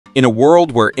In a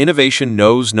world where innovation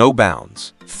knows no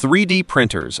bounds, 3D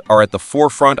printers are at the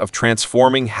forefront of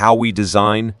transforming how we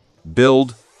design,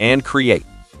 build, and create.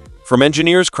 From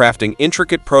engineers crafting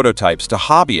intricate prototypes to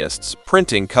hobbyists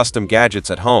printing custom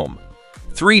gadgets at home,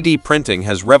 3D printing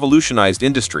has revolutionized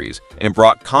industries and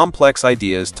brought complex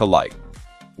ideas to light.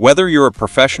 Whether you're a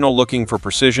professional looking for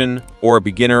precision or a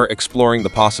beginner exploring the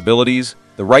possibilities,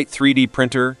 the right 3D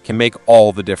printer can make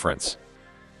all the difference.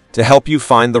 To help you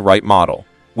find the right model,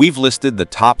 we've listed the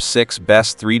top 6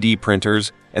 best 3D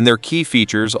printers and their key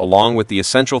features along with the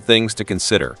essential things to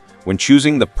consider when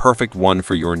choosing the perfect one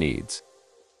for your needs.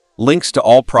 Links to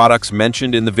all products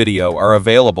mentioned in the video are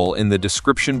available in the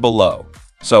description below.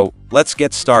 So, let's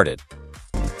get started.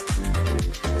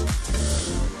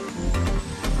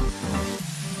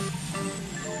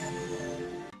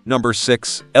 Number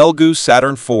 6. Elegoo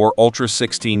Saturn 4 Ultra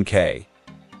 16K.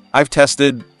 I've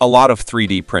tested a lot of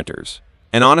 3D printers,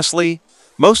 and honestly,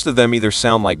 most of them either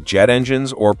sound like jet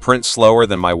engines or print slower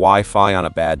than my Wi-Fi on a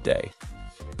bad day.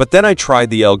 But then I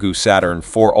tried the Elegoo Saturn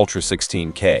 4 Ultra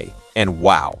 16K, and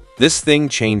wow, this thing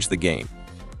changed the game.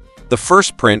 The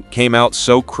first print came out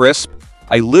so crisp,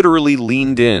 I literally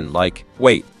leaned in like,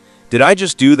 wait, did I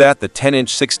just do that? The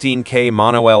 10-inch 16K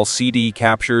Mono LCD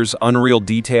captures unreal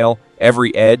detail,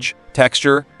 every edge,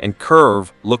 texture, and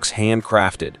curve looks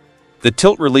handcrafted. The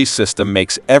tilt-release system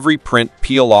makes every print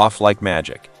peel off like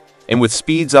magic. And with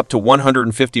speeds up to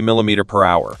 150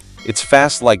 mm/h, it's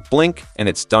fast like blink and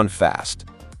it's done fast.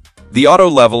 The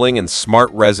auto-leveling and smart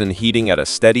resin heating at a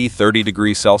steady 30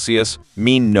 degrees Celsius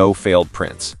mean no failed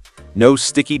prints. No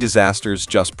sticky disasters,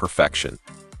 just perfection.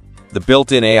 The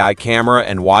built-in AI camera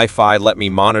and Wi-Fi let me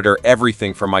monitor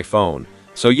everything from my phone.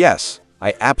 So yes,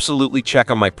 I absolutely check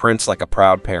on my prints like a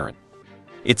proud parent.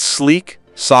 It's sleek,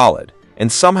 solid, and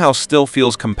somehow still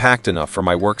feels compact enough for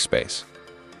my workspace.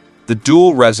 The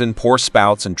dual resin pour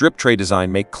spouts and drip tray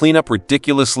design make cleanup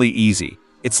ridiculously easy.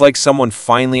 It's like someone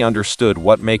finally understood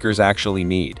what makers actually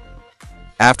need.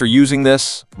 After using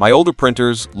this, my older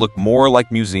printers look more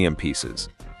like museum pieces.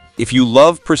 If you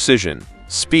love precision,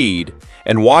 speed,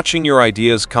 and watching your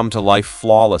ideas come to life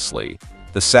flawlessly,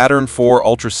 the Saturn 4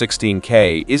 Ultra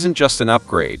 16K isn't just an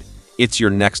upgrade, it's your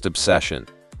next obsession.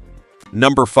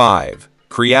 Number 5.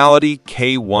 Creality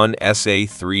K1 SE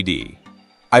 3D.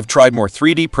 I've tried more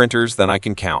 3D printers than I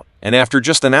can count, and after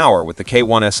just an hour with the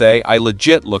K1 SE, I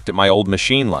legit looked at my old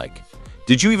machine like,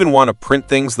 did you even want to print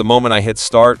things the moment I hit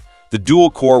start? The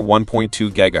dual-core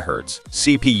 1.2 GHz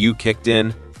CPU kicked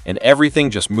in, and everything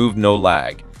just moved no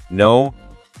lag. No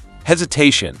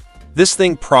hesitation. This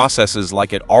thing processes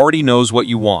like it already knows what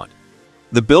you want.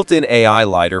 The built-in AI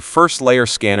lighter first layer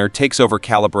scanner takes over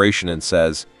calibration and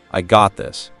says, I got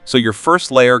this. So your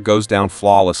first layer goes down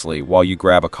flawlessly while you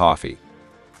grab a coffee.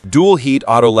 Dual heat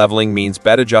auto-leveling means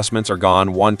bed adjustments are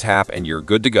gone, one tap and you're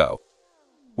good to go.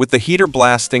 With the heater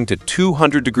blasting to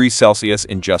 200 degrees Celsius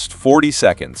in just 40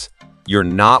 seconds, you're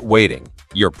not waiting,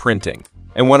 you're printing.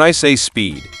 And when I say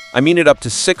speed, I mean it up to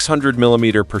 600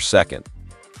 mm/s.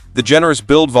 The generous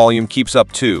build volume keeps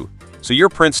up too, so your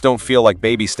prints don't feel like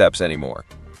baby steps anymore.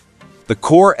 The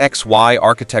CoreXY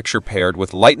architecture paired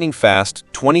with lightning-fast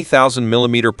 20,000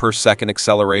 mm/s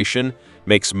acceleration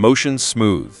makes motion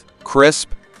smooth, crisp,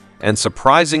 and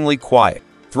surprisingly quiet.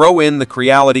 Throw in the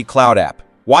Creality Cloud app,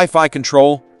 Wi-Fi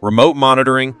control, remote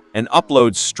monitoring, and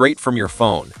uploads straight from your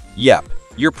phone. Yep,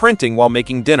 you're printing while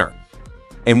making dinner.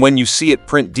 And when you see it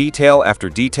print detail after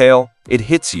detail, it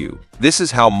hits you. This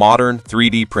is how modern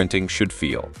 3D printing should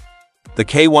feel. The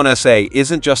K1 SE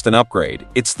isn't just an upgrade,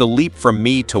 it's the leap from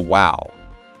me to wow.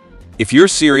 If you're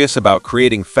serious about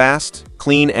creating fast,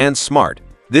 clean, and smart,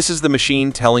 this is the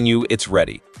machine telling you it's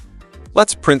ready.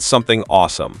 Let's print something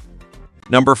awesome.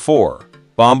 Number 4.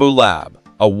 Bambu Lab,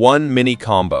 a 1 mini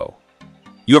combo.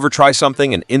 You ever try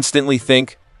something and instantly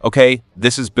think, okay,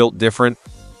 this is built different?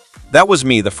 That was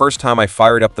me the first time I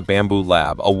fired up the Bambu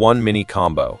Lab, a 1 mini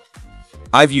combo.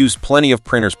 I've used plenty of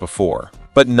printers before,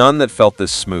 but none that felt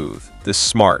this smooth, this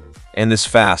smart, and this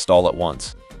fast all at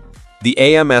once. The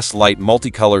AMS Light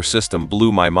multicolor system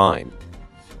blew my mind.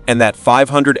 And that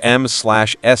 500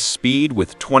 ms/s speed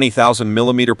with 20,000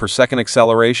 mm/s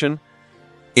acceleration?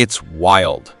 It's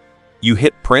wild. You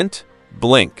hit print,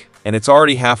 blink, and it's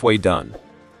already halfway done.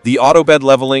 The auto bed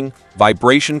leveling,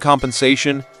 vibration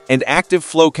compensation, and active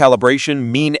flow calibration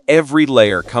mean every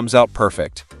layer comes out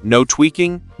perfect. No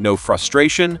tweaking, no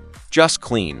frustration, just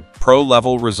clean,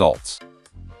 pro-level results.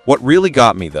 What really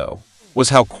got me, though, was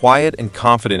how quiet and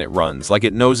confident it runs, like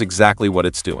it knows exactly what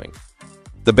it's doing.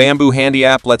 The Bambu Handy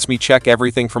app lets me check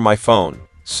everything from my phone,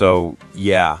 so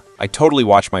yeah, I totally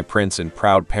watch my prints in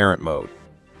proud parent mode.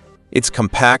 It's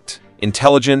compact,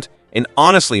 intelligent, and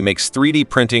honestly makes 3D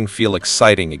printing feel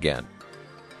exciting again.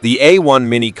 The A1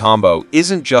 Mini Combo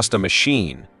isn't just a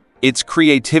machine, it's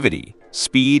creativity,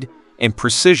 speed, and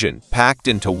precision packed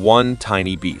into one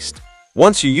tiny beast.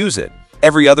 Once you use it,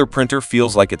 every other printer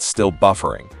feels like it's still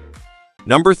buffering.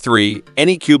 Number 3.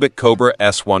 Anycubic Cobra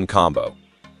S1 Combo.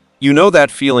 You know that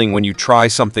feeling when you try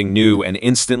something new and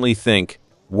instantly think,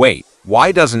 wait,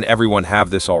 why doesn't everyone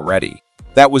have this already?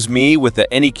 That was me with the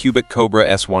Anycubic Cobra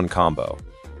S1 Combo.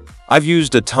 I've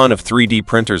used a ton of 3D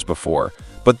printers before,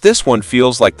 but this one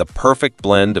feels like the perfect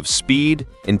blend of speed,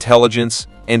 intelligence,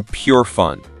 and pure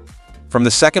fun. From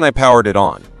the second I powered it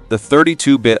on, the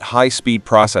 32-bit high-speed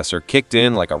processor kicked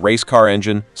in like a race car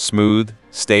engine, smooth,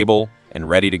 stable, and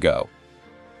ready to go.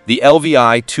 The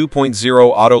LVI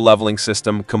 2.0 auto-leveling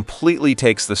system completely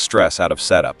takes the stress out of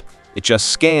setup. It just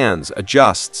scans,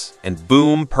 adjusts, and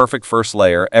boom, perfect first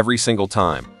layer every single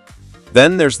time.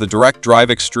 Then there's the direct drive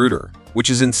extruder, which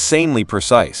is insanely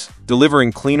precise,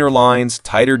 delivering cleaner lines,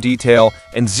 tighter detail,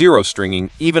 and zero stringing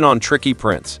even on tricky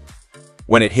prints.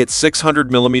 When it hits 600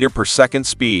 mm/s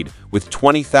speed with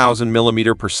 20,000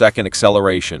 mm/s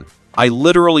acceleration, I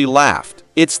literally laughed.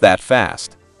 It's that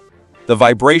fast. The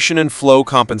vibration and flow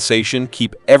compensation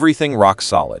keep everything rock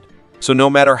solid, so no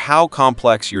matter how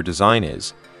complex your design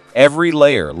is, every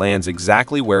layer lands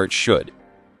exactly where it should.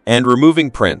 And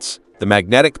removing prints, the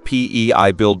magnetic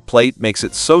PEI build plate makes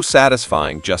it so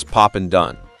satisfying, just pop and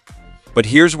done. But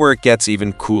here's where it gets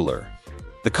even cooler.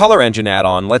 The Color Engine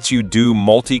add-on lets you do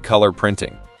multi-color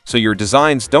printing, so your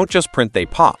designs don't just print, they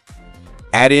pop.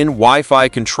 Add in Wi-Fi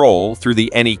control through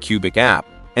the Anycubic app,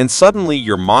 and suddenly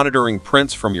you're monitoring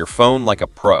prints from your phone like a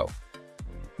pro.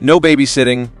 No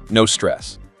babysitting, no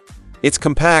stress. It's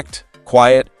compact,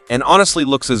 quiet, and honestly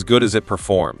looks as good as it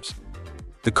performs.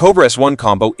 The Cobra S1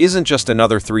 Combo isn't just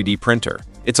another 3D printer.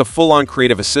 It's a full-on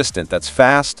creative assistant that's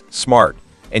fast, smart,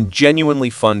 and genuinely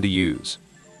fun to use.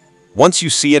 Once you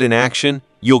see it in action,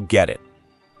 you'll get it.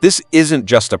 This isn't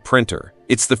just a printer,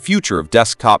 it's the future of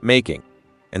desktop making.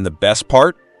 And the best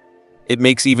part? It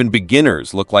makes even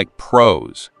beginners look like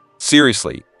pros.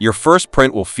 Seriously, your first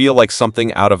print will feel like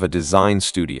something out of a design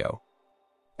studio.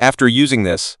 After using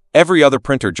this, every other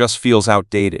printer just feels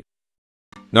outdated.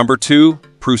 Number 2.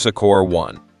 Pursa Core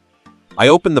 1. I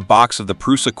opened the box of the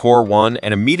Pursa Core 1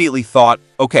 and immediately thought,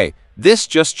 okay, this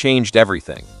just changed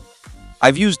everything.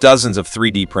 I've used dozens of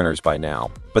 3D printers by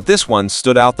now, but this one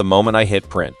stood out the moment I hit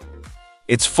print.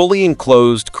 Its fully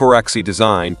enclosed CoreXY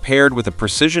design paired with a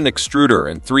precision extruder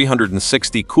and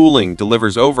 360 cooling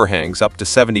delivers overhangs up to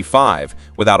 75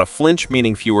 without a flinch,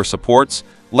 meaning fewer supports,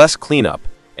 less cleanup,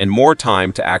 and more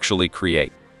time to actually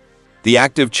create. The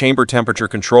active chamber temperature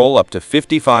control up to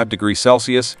 55 degrees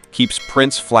Celsius keeps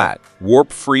prints flat,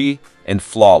 warp-free, and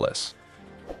flawless.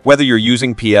 Whether you're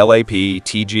using PLAP,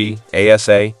 TG,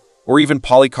 ASA, or even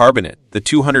polycarbonate, the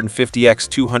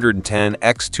 250x210x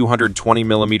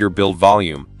 220mm build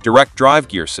volume, direct drive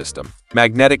gear system,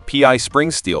 magnetic PI spring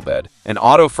steel bed, and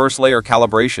auto first layer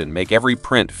calibration make every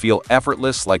print feel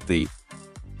effortless, like the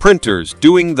printer's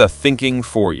doing the thinking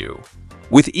for you.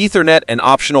 With Ethernet and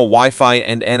optional Wi-Fi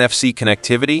and NFC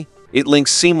connectivity, it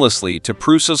links seamlessly to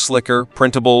Prusa Slicker,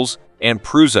 Printables, and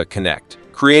Prusa Connect,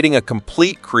 creating a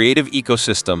complete creative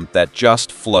ecosystem that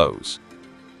just flows.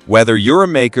 Whether you're a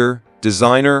maker,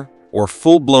 designer, or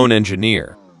full-blown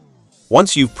engineer,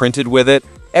 once you've printed with it,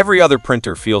 every other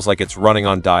printer feels like it's running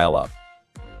on dial-up.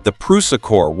 The Pursa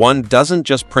Core 1 doesn't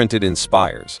just print, it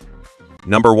inspires.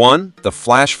 Number 1. The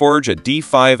FlashForge, a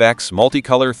D5X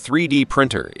multicolor 3D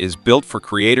printer, is built for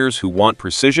creators who want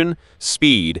precision,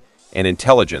 speed, and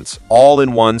intelligence all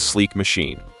in one sleek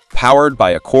machine. Powered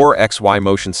by a CoreXY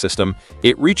motion system,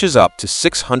 it reaches up to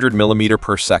 600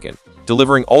 mm/s,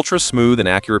 delivering ultra-smooth and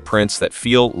accurate prints that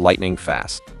feel lightning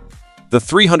fast. The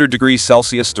 300 degrees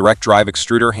Celsius direct drive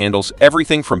extruder handles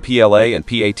everything from PLA and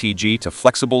PATG to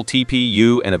flexible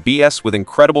TPU and ABS with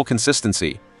incredible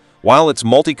consistency, while its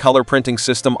multicolor printing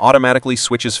system automatically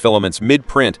switches filaments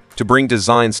mid-print to bring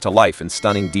designs to life in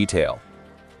stunning detail.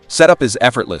 Setup is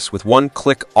effortless with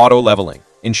one-click auto-leveling,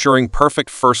 ensuring perfect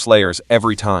first layers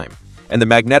every time, and the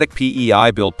magnetic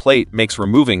PEI build plate makes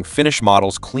removing finished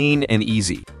models clean and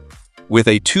easy. With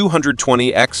a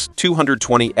 220x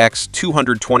 220x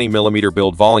 220mm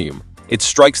build volume, it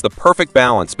strikes the perfect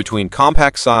balance between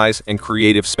compact size and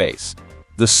creative space.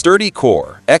 The sturdy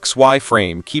CoreXY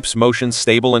frame keeps motion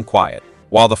stable and quiet,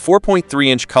 while the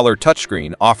 4.3-inch color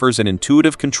touchscreen offers an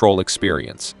intuitive control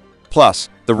experience. Plus,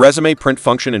 the resume print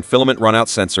function and filament runout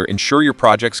sensor ensure your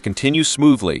projects continue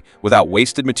smoothly without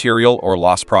wasted material or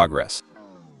lost progress.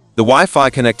 The Wi-Fi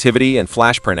connectivity and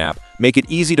FlashPrint app make it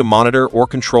easy to monitor or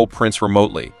control prints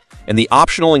remotely, and the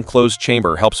optional enclosed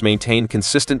chamber helps maintain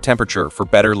consistent temperature for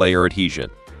better layer adhesion.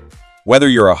 Whether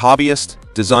you're a hobbyist,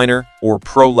 designer, or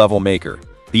pro-level maker,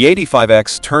 the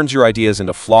 85X turns your ideas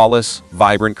into flawless,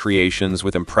 vibrant creations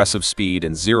with impressive speed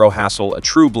and zero hassle, a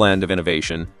true blend of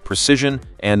innovation, precision,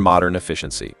 and modern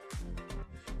efficiency.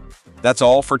 That's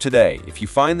all for today. If you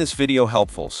find this video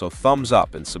helpful, so thumbs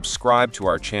up and subscribe to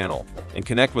our channel and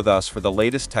connect with us for the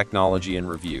latest technology and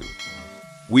review.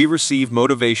 We receive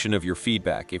motivation of your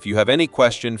feedback. If you have any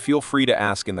question, feel free to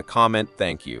ask in the comment.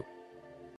 Thank you.